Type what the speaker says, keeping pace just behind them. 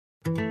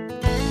Hi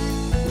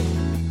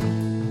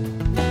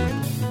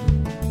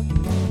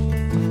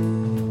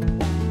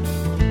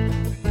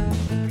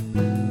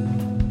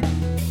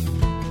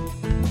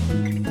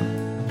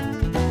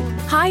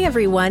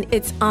everyone,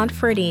 it's Aunt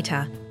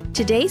Fernita.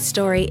 Today's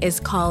story is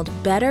called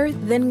Better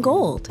Than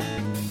Gold.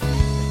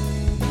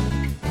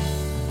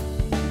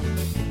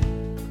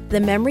 The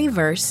memory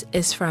verse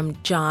is from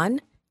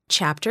John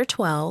chapter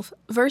 12,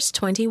 verse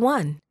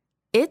 21.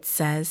 It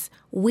says,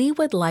 "We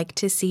would like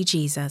to see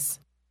Jesus."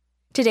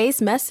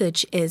 Today's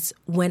message is,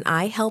 when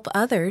I help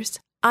others,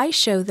 I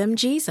show them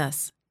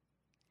Jesus.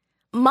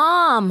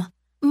 "Mom!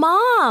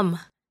 Mom!"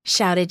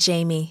 shouted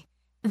Jamie.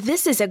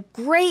 "This is a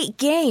great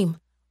game.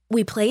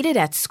 We played it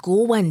at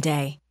school one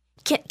day.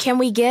 Can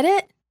we get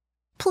it?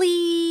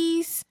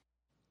 Please?"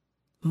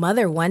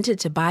 Mother wanted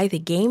to buy the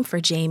game for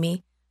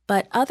Jamie,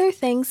 but other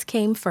things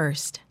came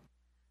first.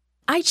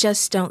 "I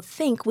just don't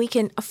think we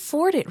can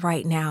afford it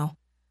right now."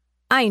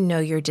 "I know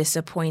you're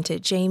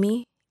disappointed,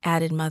 Jamie,"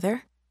 added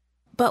Mother.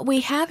 "But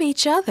we have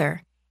each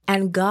other,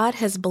 and God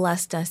has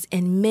blessed us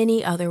in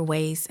many other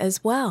ways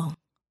as well."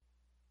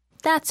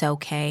 "That's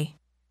okay,"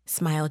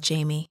 smiled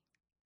Jamie.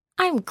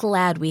 "I'm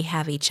glad we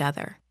have each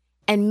other,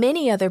 and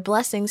many other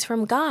blessings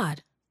from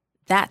God.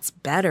 That's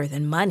better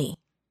than money."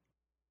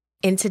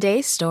 In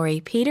today's story,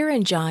 Peter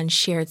and John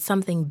shared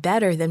something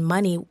better than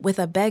money with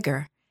a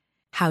beggar.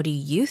 How do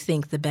you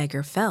think the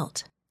beggar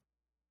felt?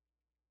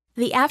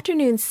 The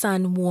afternoon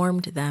sun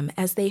warmed them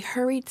as they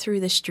hurried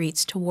through the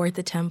streets toward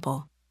the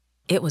temple.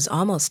 It was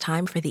almost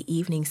time for the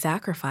evening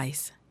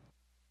sacrifice.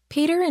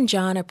 Peter and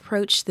John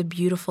approached the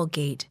beautiful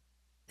gate.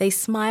 They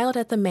smiled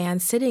at the man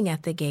sitting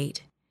at the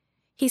gate.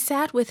 He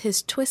sat with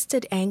his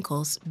twisted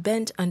ankles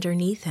bent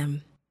underneath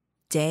him.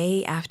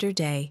 Day after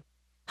day,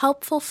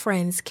 helpful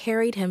friends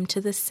carried him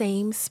to the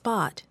same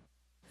spot.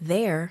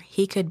 There,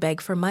 he could beg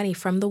for money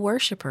from the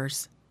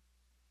worshippers.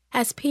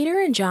 As Peter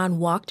and John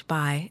walked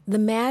by, the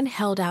man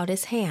held out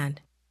his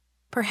hand.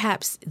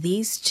 Perhaps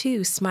these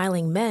two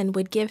smiling men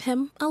would give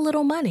him a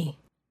little money.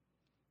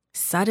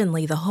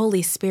 Suddenly, the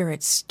Holy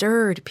Spirit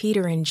stirred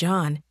Peter and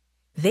John.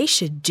 They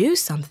should do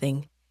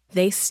something.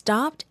 They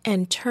stopped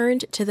and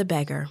turned to the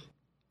beggar.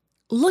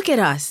 "Look at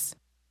us,"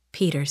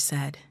 Peter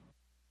said.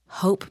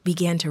 Hope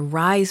began to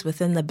rise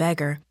within the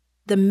beggar.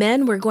 The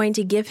men were going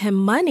to give him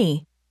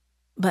money.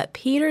 But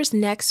Peter's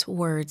next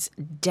words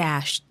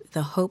dashed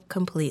the hope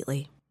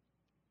completely.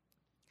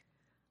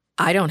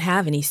 "I don't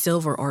have any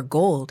silver or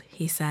gold,"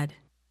 he said.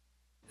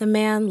 The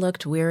man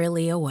looked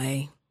wearily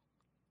away.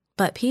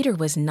 But Peter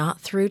was not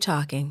through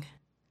talking.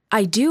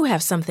 "I do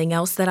have something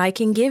else that I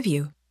can give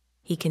you,"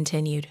 he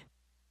continued.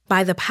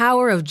 "By the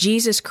power of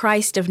Jesus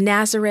Christ of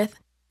Nazareth,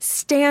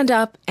 stand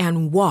up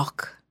and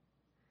walk."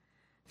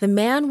 The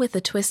man with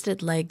the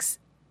twisted legs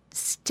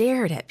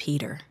stared at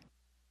Peter.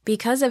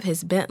 Because of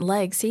his bent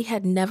legs, he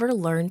had never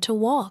learned to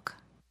walk.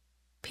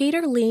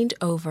 Peter leaned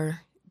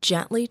over,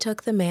 gently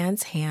took the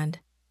man's hand,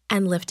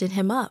 and lifted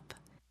him up.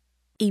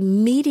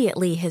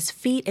 Immediately, his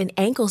feet and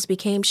ankles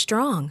became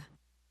strong.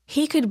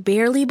 He could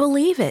barely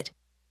believe it.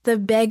 The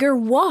beggar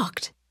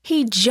walked.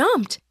 He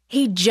jumped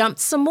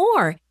some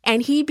more,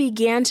 and he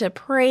began to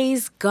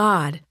praise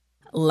God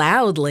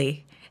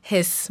loudly.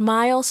 His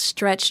smile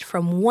stretched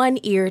from one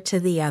ear to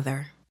the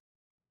other.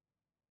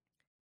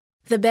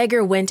 The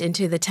beggar went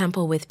into the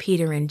temple with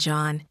Peter and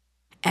John.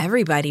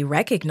 Everybody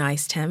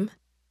recognized him.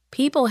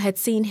 People had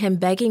seen him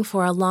begging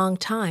for a long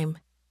time.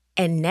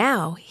 And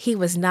now he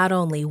was not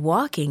only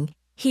walking,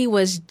 he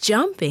was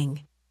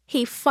jumping.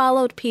 He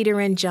followed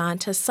Peter and John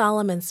to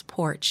Solomon's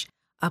porch,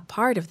 a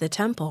part of the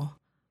temple.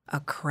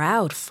 A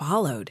crowd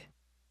followed.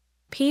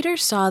 Peter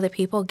saw the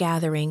people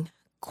gathering,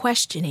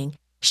 questioning,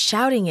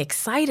 shouting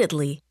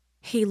excitedly.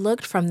 He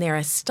looked from their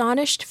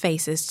astonished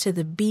faces to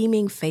the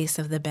beaming face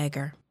of the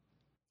beggar.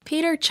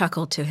 Peter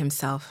chuckled to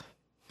himself.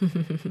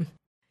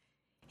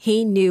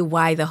 He knew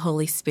why the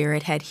Holy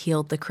Spirit had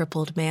healed the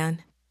crippled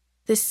man.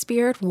 The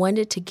Spirit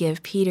wanted to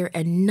give Peter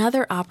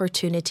another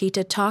opportunity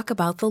to talk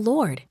about the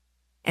Lord,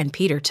 and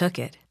Peter took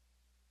it.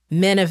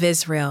 "Men of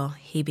Israel,"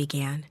 he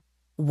began,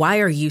 "why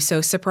are you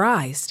so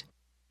surprised?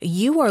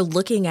 You are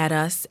looking at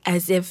us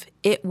as if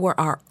it were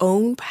our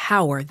own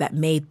power that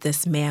made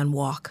this man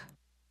walk.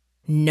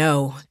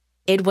 No,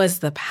 it was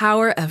the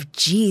power of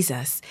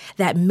Jesus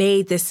that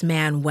made this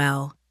man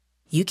well.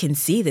 You can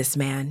see this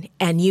man,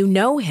 and you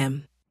know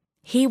him.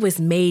 He was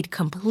made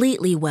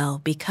completely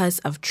well because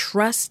of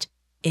trust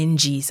in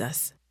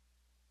Jesus."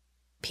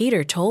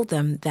 Peter told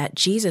them that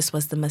Jesus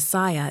was the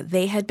Messiah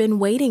they had been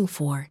waiting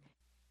for.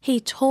 He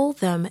told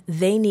them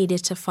they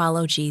needed to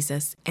follow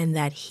Jesus and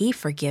that he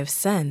forgives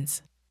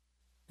sins.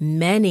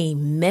 Many,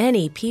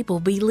 many people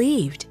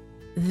believed.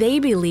 They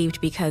believed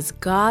because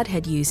God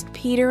had used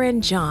Peter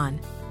and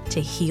John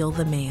to heal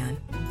the man.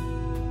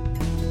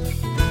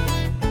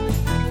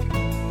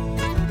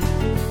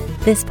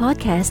 This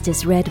podcast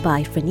is read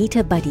by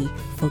Fernita Buddy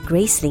for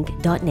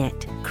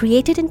Gracelink.net.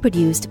 Created and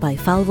produced by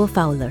Falvo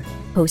Fowler.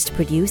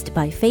 Post-produced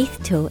by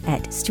Faith Toe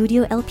at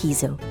Studio El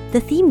Piso. The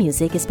theme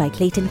music is by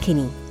Clayton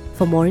Kinney.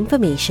 For more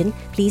information,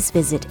 please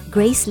visit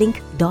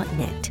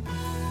Gracelink.net.